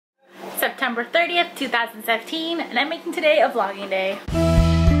November 30th, 2017, and I'm making today a vlogging day.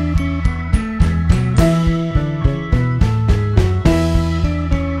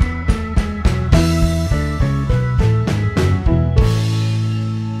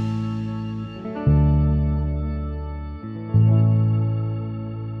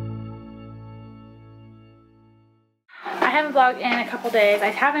 I haven't vlogged in a couple days. I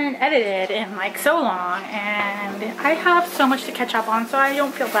haven't edited in like so long, and I have so much to catch up on, so I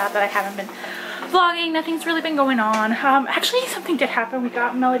don't feel bad that I haven't been vlogging. Nothing's really been going on. Actually, something did happen. We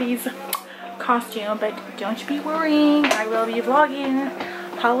got Melody's costume, but don't you be worrying. I will be vlogging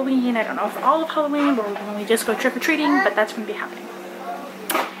Halloween. I don't know if all of Halloween or when we just go trick-or-treating, but that's going to be happening.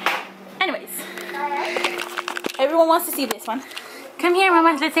 Anyways, everyone wants to see this one. Come here,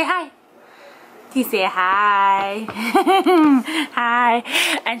 Mama. Let's say hi. You say hi. Hi.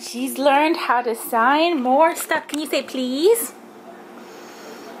 And she's learned how to sign more stuff. Can you say please?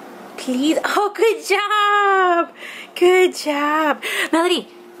 Please. Oh, good job. Good job. Melody,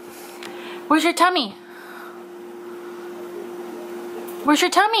 where's your tummy? Where's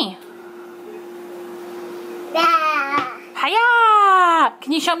your tummy? Hiya.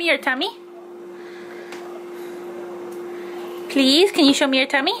 Can you show me your tummy? Please, can you show me your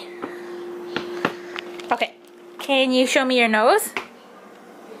tummy? Okay, can you show me your nose?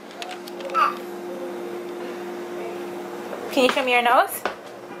 Can you show me your nose?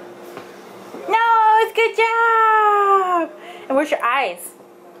 Nose, good job! And where's your eyes?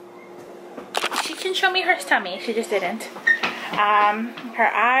 She can show me her tummy, she just didn't.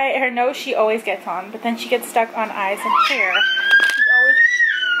 Her nose she always gets on, but then she gets stuck on eyes and hair.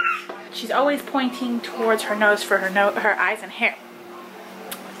 She's always pointing towards her nose for her eyes and hair.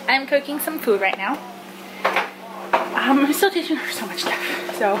 I'm cooking some food right now. I'm still teaching her so much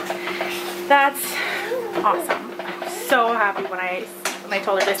stuff, so that's awesome. I'm so happy when I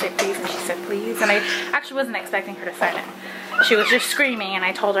told her to say please and she said please, and I actually wasn't expecting her to sign it. She was just screaming and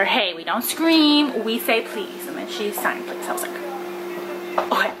I told her, hey, we don't scream, we say please, and then she signed please. I was like,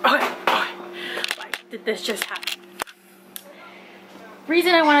 okay. Like, did this just happen?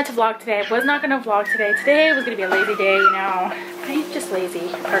 Reason I wanted to vlog today, I was not going to vlog today. Today was going to be a lazy day, you know. I'm just a lazy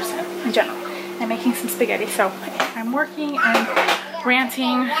person in general. I'm making some spaghetti, so I'm working, I'm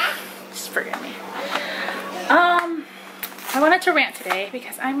ranting, just forgive me. I wanted to rant today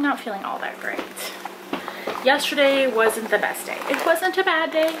because I'm not feeling all that great. Yesterday wasn't the best day. It wasn't a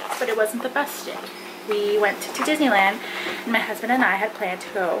bad day, but it wasn't the best day. We went to Disneyland, and my husband and I had planned to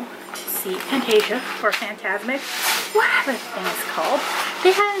go to see Fantasia, or Fantasmic, whatever the thing is called.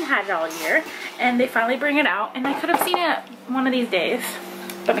 They hadn't had it all year, and they finally bring it out, and I could have seen it one of these days.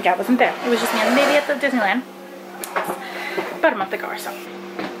 But my dad wasn't there. It was just me and the baby at the Disneyland about a month ago or so.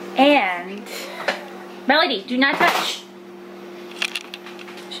 And Melody, do not touch.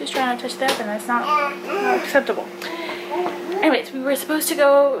 She's trying to touch that, and that's not acceptable. Anyways, we were supposed to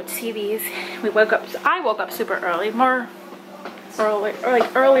go to see these. I woke up super early,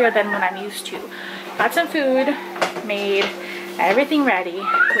 earlier than when I'm used to. Got some food, made everything ready.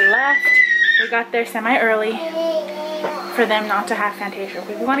 We left. We got there semi-early for them not to have Fantasia.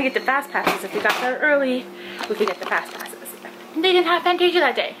 We want to get the fast passes. If we got there early, we could get the fast passes. And they didn't have Fantasia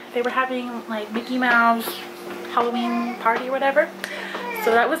that day. They were having like Mickey Mouse Halloween party or whatever.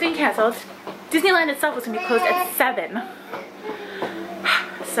 So that was being canceled. Disneyland itself was going to be closed at 7.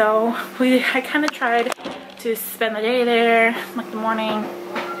 So I kind of tried to spend the day there, like the morning.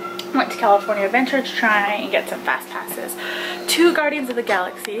 Went to California Adventure to try and get some fast passes to Guardians of the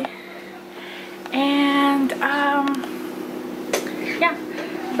Galaxy. And yeah,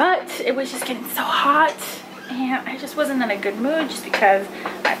 but it was just getting so hot and I just wasn't in a good mood just because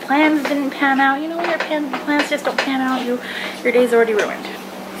my plans didn't pan out. You know, when your plans just don't pan out, your day's already ruined.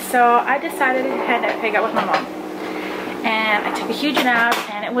 So I decided to head and hang out with my mom, and I took a huge nap,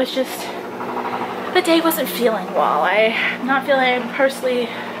 and it was just, the day wasn't feeling well. I'm not feeling personally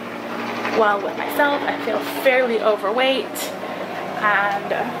well with myself. I feel fairly overweight,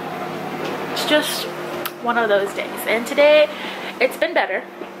 and it's just one of those days. And today it's been better,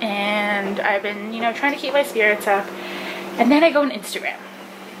 and I've been, you know, trying to keep my spirits up. And then I go on Instagram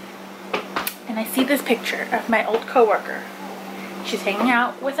and I see this picture of my old coworker. She's hanging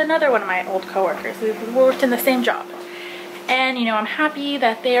out with another one of my old coworkers. We worked in the same job, and you know, I'm happy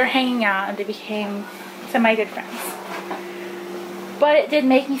that they are hanging out and they became semi-good friends. But it did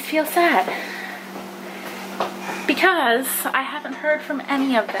make me feel sad because I haven't heard from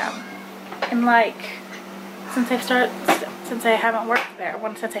any of them in like since I haven't worked there,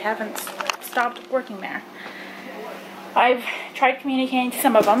 since I haven't stopped working there. I've tried communicating to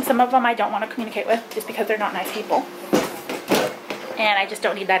some of them. Some of them I don't want to communicate with just because they're not nice people. And I just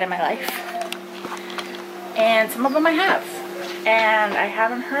don't need that in my life. and some of them I have, and I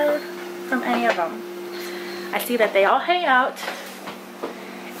haven't heard from any of them. I see that they all hang out,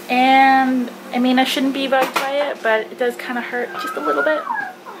 and I mean, I shouldn't be bugged by it, but it does kind of hurt just a little bit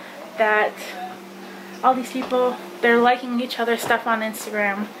that all these people, they're liking each other's stuff on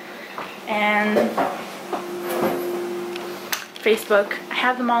Instagram and Facebook. I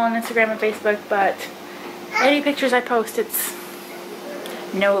have them all on Instagram and Facebook, but any pictures I post, it's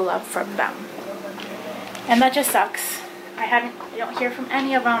no love from them. And that just sucks. I don't hear from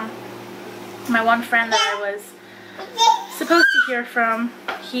any of them. My one friend that I was supposed to hear from,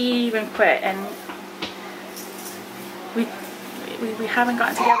 he even quit, and we haven't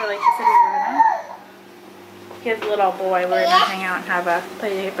gotten together like he said we were gonna. His little boy, we're gonna hang out and have a play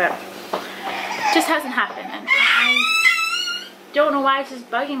date, but it just hasn't happened, and I don't know why it's just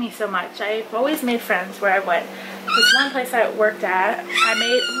bugging me so much. I've always made friends where I went. This one place I worked at, I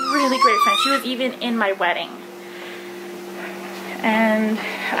made really great friends. She was even in my wedding, and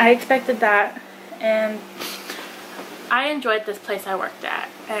I expected that, and I enjoyed this place I worked at,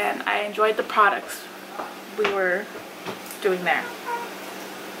 and I enjoyed the products we were doing there.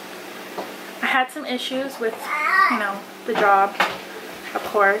 I had some issues with, you know, the job, of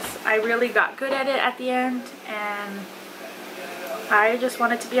course. I really got good at it at the end, and I just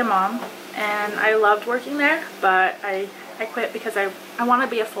wanted to be a mom, and I loved working there, but I quit because I want to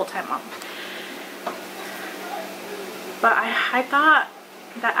be a full-time mom. But I thought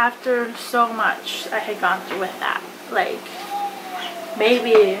that after so much I had gone through with that, like,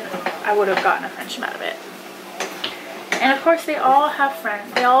 maybe I would have gotten a friendship out of it. And of course they all have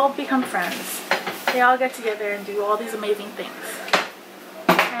friends, they all become friends. They all get together and do all these amazing things.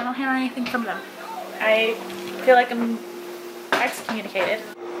 I don't hear anything from them. I feel like I'm excommunicated.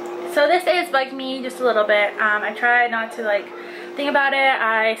 So this day has bugged me just a little bit. I tried not to like think about it.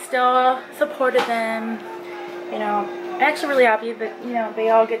 I still supported them. You know, I'm actually really happy that, you know, they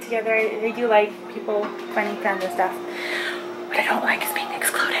all get together. They do like people finding friends and stuff. What I don't like is being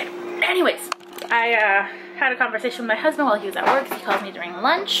excluded. Anyways, I had a conversation with my husband while he was at work. He called me during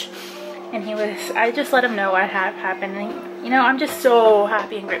lunch, and I just let him know what had happened. And, you know, I'm just so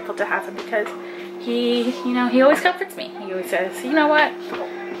happy and grateful to have him, because he always comforts me. He always says, you know what,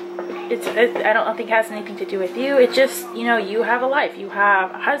 I don't think it has anything to do with you. It's just, you know, you have a life, you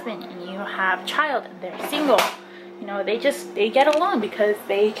have a husband, and you have a child, and they're single. You know, they get along because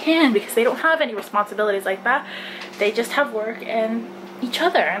they can, because they don't have any responsibilities like that. They just have work and each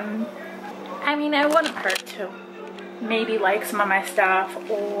other. And I mean, it wouldn't hurt to maybe like some of my stuff,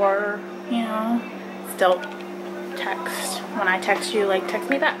 or, you know, still text. When I text you, like, text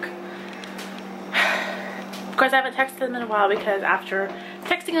me back. Of course, I haven't texted them in a while, because after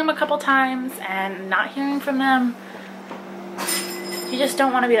texting them a couple times and not hearing from them, you just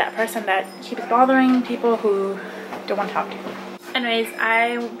don't want to be that person that keeps bothering people who don't want to talk to you. Anyways,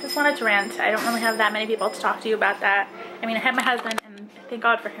 I just wanted to rant. I don't really have that many people to talk to you about that. I mean, I have my husband, and thank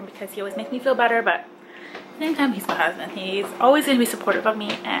God for him, because he always makes me feel better, but at the same time, he's my husband. He's always going to be supportive of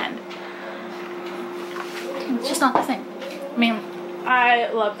me, and it's just not the same. I mean, I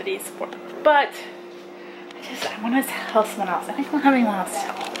love that he's supportive, but I want to tell someone else. I think I don't have anyone else to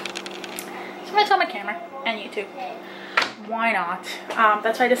tell. So I'm going to tell my camera and YouTube. Why not?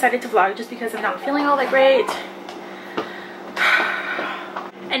 That's why I decided to vlog, just because I'm not feeling all that great.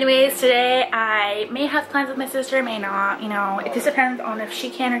 Anyways, today I may have plans with my sister, may not, you know, it just depends on if she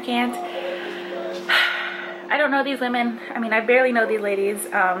can or can't. I don't know these women. I mean, I barely know these ladies.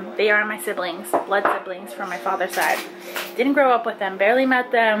 They are my siblings, blood siblings from my father's side. Didn't grow up with them, barely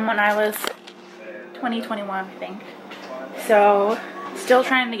met them when I was 20, 21, I think. So, still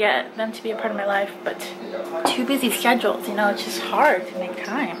trying to get them to be a part of my life, but too busy schedules, you know, it's just hard to make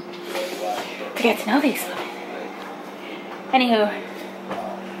time to get to know these women. Anywho,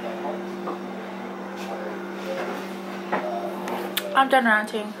 I'm done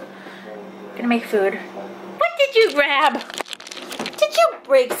ranting. Gonna make food. What did you grab? Did you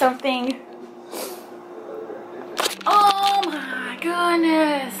break something? Oh my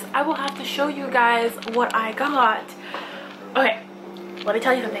goodness. I will have to show you guys what I got. Okay, let me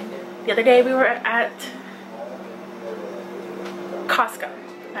tell you something. The other day we were at Costco.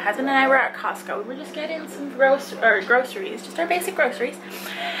 My husband and I were at Costco. We were just getting some groceries, just our basic groceries.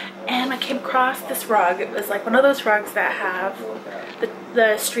 And I came across this rug. It was like one of those rugs that have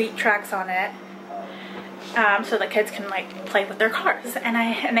the street tracks on it, so the kids can like play with their cars. And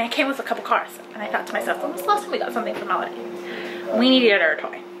I came with a couple cars, and I thought to myself, when was the last time we got something from holiday? We need to get her a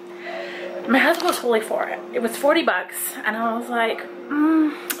toy. My husband was totally for it. It was 40 bucks, and I was like,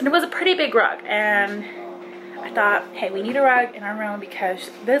 and it was a pretty big rug, and I thought, hey, we need a rug in our room because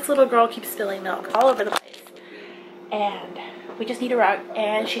this little girl keeps spilling milk all over the place. And we just need a rug.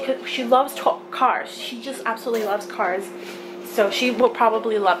 And she loves cars. She just absolutely loves cars. So she will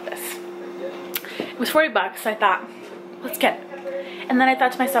probably love this. It was 40 bucks. So I thought, let's get it. And then I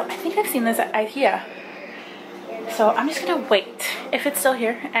thought to myself, I think I've seen this at IKEA. So I'm just gonna wait if it's still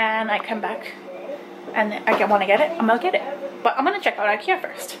here and I come back and I want to get it, I'm gonna get it. But I'm gonna check out IKEA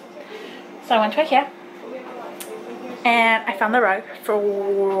first. So I went to IKEA and I found the rug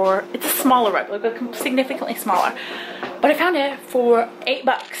for, it's a smaller rug, like significantly smaller. But I found it for 8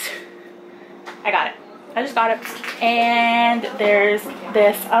 bucks. I got it. I just got it. And there's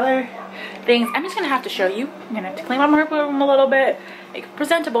this other things. I'm just gonna have to show you. I'm gonna have to clean my room a little bit, make it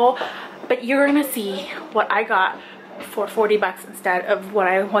presentable, but you're gonna see what I got for 40 bucks instead of what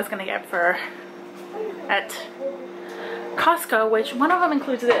I was gonna get for at Costco, which one of them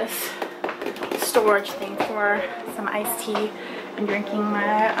includes this storage thing for some iced tea. I'm drinking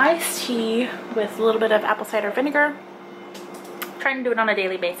my iced tea with a little bit of apple cider vinegar. I'm trying to do it on a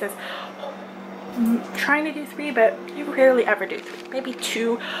daily basis. I'm trying to do 3, but you rarely ever do 3, maybe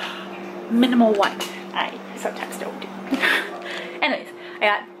 2. Minimal 1. I sometimes don't do. Anyways, I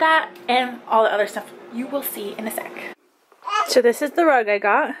got that and all the other stuff you will see in a sec. So this is the rug I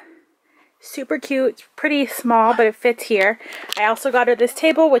got. Super cute. It's pretty small, but it fits here. I also got her this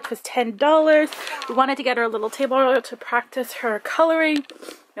table, which was $10. We wanted to get her a little table to practice her coloring.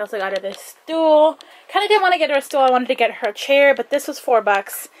 We also got her this stool. Kind of didn't want to get her a stool. I wanted to get her a chair, but this was 4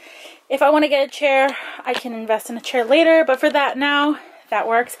 bucks. If I want to get a chair, I can invest in a chair later, but for that now, that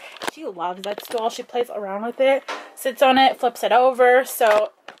works. She loves that stool. She plays around with it, sits on it, flips it over,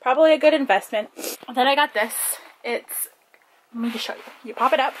 so probably a good investment. And then I got this. It's, let me just show you. You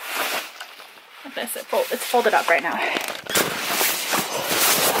pop it up. Like this, it's folded up right now.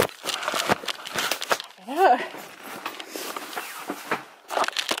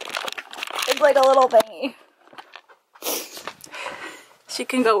 It's like a little thingy. She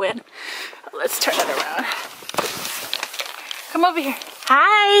can go in. Let's turn it around. Come over here.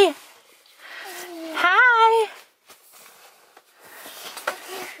 Hi. Hi.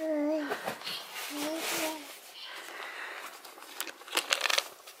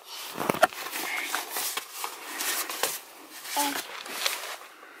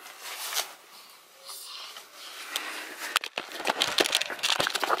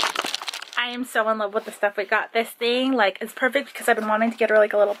 I am so in love with the stuff we got. This thing, like, is perfect because I've been wanting to get her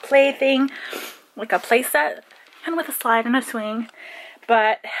like a little play thing, like a play set, and with a slide and a swing.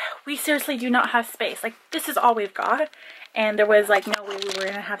 But we seriously do not have space. Like, this is all we've got, and there was like no way we were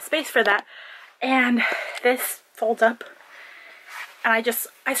gonna have space for that. And this folds up, and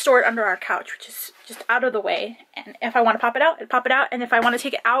I store it under our couch, which is just out of the way. And if I want to pop it out, I'd pop it out. And if I want to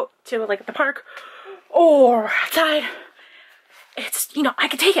take it out to like the park or outside, it's, you know, I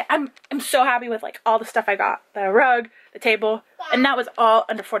could take it. I'm so happy with like all the stuff I got. The rug, the table, and that was all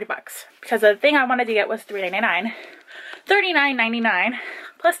under 40 bucks. Because the thing I wanted to get was $3.99. $39.99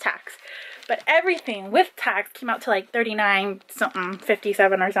 plus tax. But everything with tax came out to like 39 something,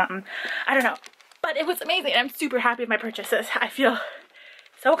 57 or something. I don't know. But it was amazing. I'm super happy with my purchases. I feel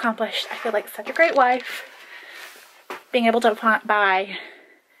so accomplished. I feel like such a great wife. Being able to buy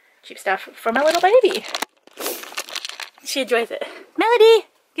cheap stuff for my little baby. She enjoys it. Melody,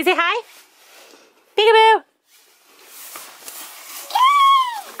 can you say hi? Peekaboo.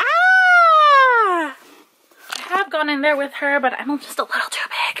 Ah! I have gone in there with her, but I'm just a little too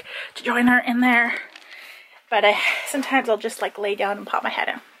big to join her in there. But sometimes I'll just like lay down and pop my head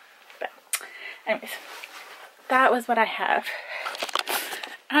in. But anyways, that was what I have.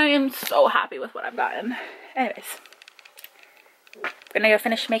 I am so happy with what I've gotten. Anyways, I'm gonna go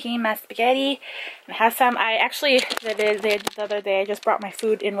finish making my spaghetti and have some. I actually, the other day, I just brought my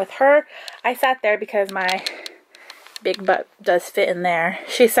food in with her. I sat there because my big butt does fit in there.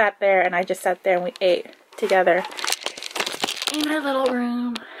 She sat there and I just sat there and we ate together in our little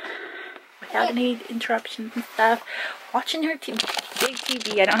room without any interruptions and stuff. Watching her big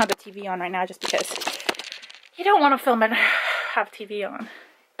TV. I don't have the TV on right now just because you don't want to film and have TV on.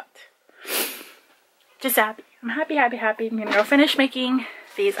 But just happy. I'm happy. I'm gonna go finish making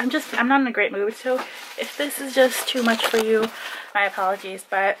these. I'm not in a great mood, so if this is just too much for you, my apologies,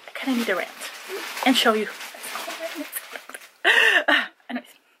 but I kind of need to rant and show you.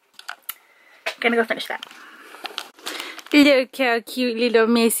 Anyways, I'm gonna go finish that. Look how cute little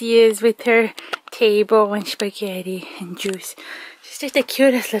Missy is with her table and spaghetti and juice. She's just the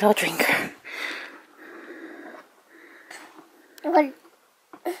cutest little drinker.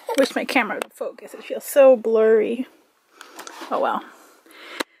 Wish my camera would focus. It feels so blurry. Oh well.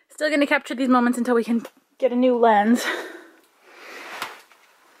 Still gonna capture these moments until we can get a new lens.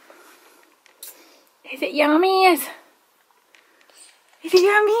 Is it yummies? Is it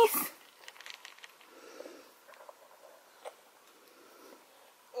yummies?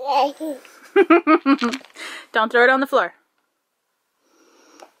 Don't throw it on the floor.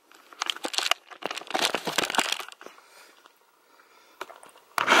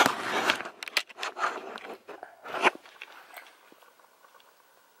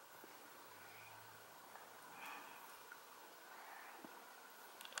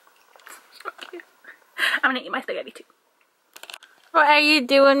 I'm gonna eat my spaghetti too. What are you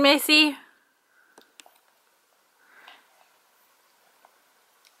doing, Missy?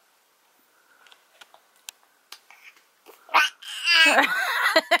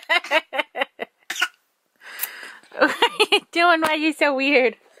 What are you doing? Why are you so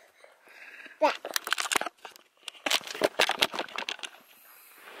weird?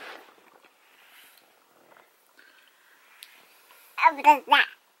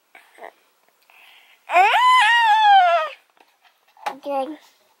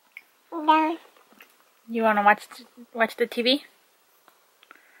 You wanna watch the TV?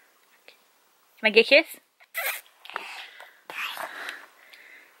 Can I get a kiss?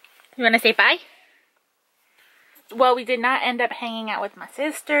 You wanna say bye? Well, we did not end up hanging out with my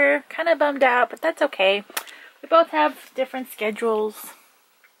sister. Kind of bummed out, but that's okay. We both have different schedules.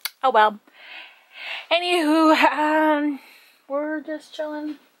 Oh well. Anywho, we're just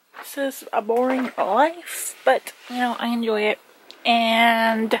chilling. This is a boring life, but you know, I enjoy it.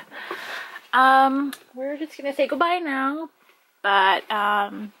 And we're just gonna say goodbye now. But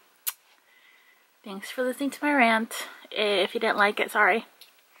thanks for listening to my rant. If you didn't like it, sorry.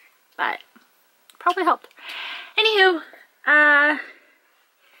 But probably helped. Anywho,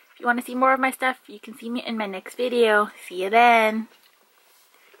 if you want to see more of my stuff, you can see me in my next video. See you then.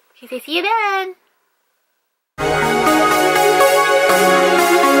 Okay, say see you then.